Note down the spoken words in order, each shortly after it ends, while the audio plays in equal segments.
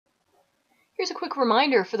Here's a quick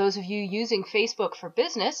reminder for those of you using Facebook for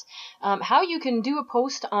business, how you can do a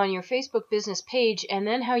post on your Facebook business page and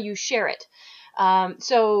then how you share it.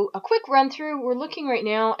 So a quick run through, we're looking right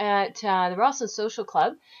now at the Rosslyn Social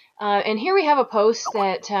Club. And here we have a post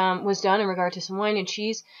that was done in regard to some wine and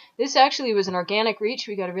cheese. This actually was an organic reach.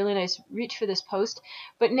 We got a really nice reach for this post.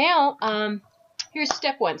 But now, here's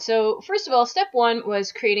step one. So first of all, step one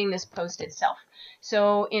was creating this post itself.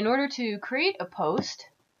 So in order to create a post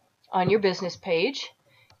on your business page,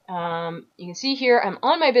 you can see here I'm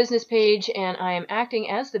on my business page and I am acting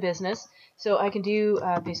as the business. So I can do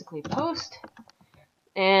basically post.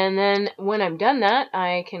 And then when I'm done that,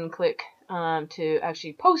 I can click to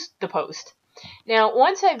actually post the post. Now,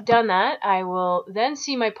 once I've done that, I will then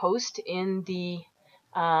see my post in the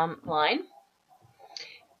line.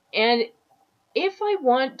 And if I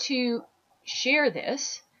want to share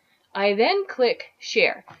this, I then click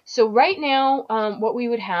share. So right now, what we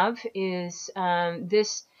would have is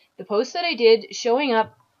the post that I did showing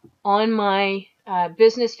up on my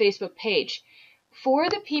business Facebook page. For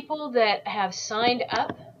the people that have signed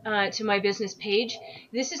up to my business page,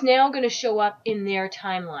 this is now going to show up in their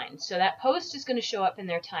timeline. So that post is going to show up in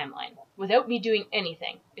their timeline. Without me doing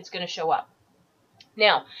anything, it's going to show up.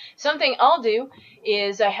 Now, something I'll do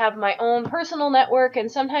is I have my own personal network, and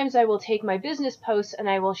sometimes I will take my business posts and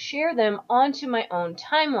I will share them onto my own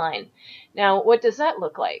timeline. Now, what does that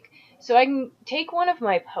look like? So I can take one of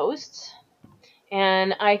my posts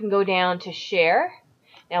and I can go down to share.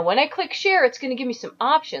 Now, when I click share, it's going to give me some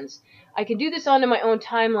options. I can do this onto my own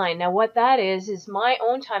timeline. Now, what that is my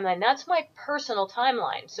own timeline. That's my personal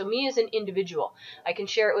timeline. So me as an individual, I can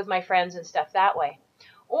share it with my friends and stuff that way.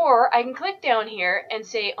 Or I can click down here and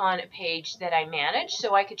say on a page that I manage.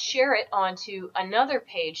 So I could share it onto another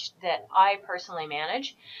page that I personally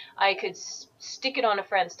manage. I could stick it on a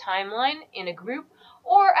friend's timeline in a group,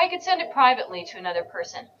 or I could send it privately to another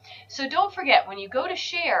person. So don't forget, when you go to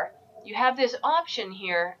share, you have this option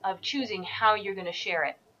here of choosing how you're going to share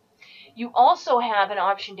it. You also have an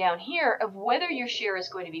option down here of whether your share is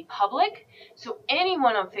going to be public, so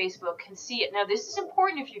anyone on Facebook can see it. Now, this is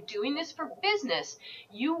important if you're doing this for business.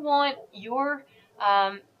 You want your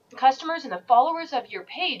customers and the followers of your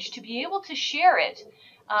page to be able to share it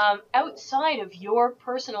outside of your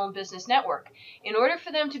personal and business network. In order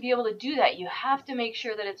for them to be able to do that, you have to make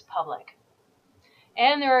sure that it's public.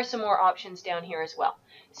 And there are some more options down here as well.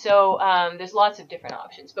 So there's lots of different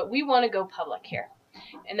options, but we want to go public here.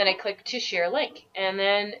 And then I click to share link. And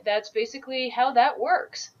then that's basically how that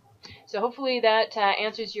works. So hopefully that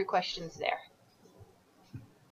answers your questions there.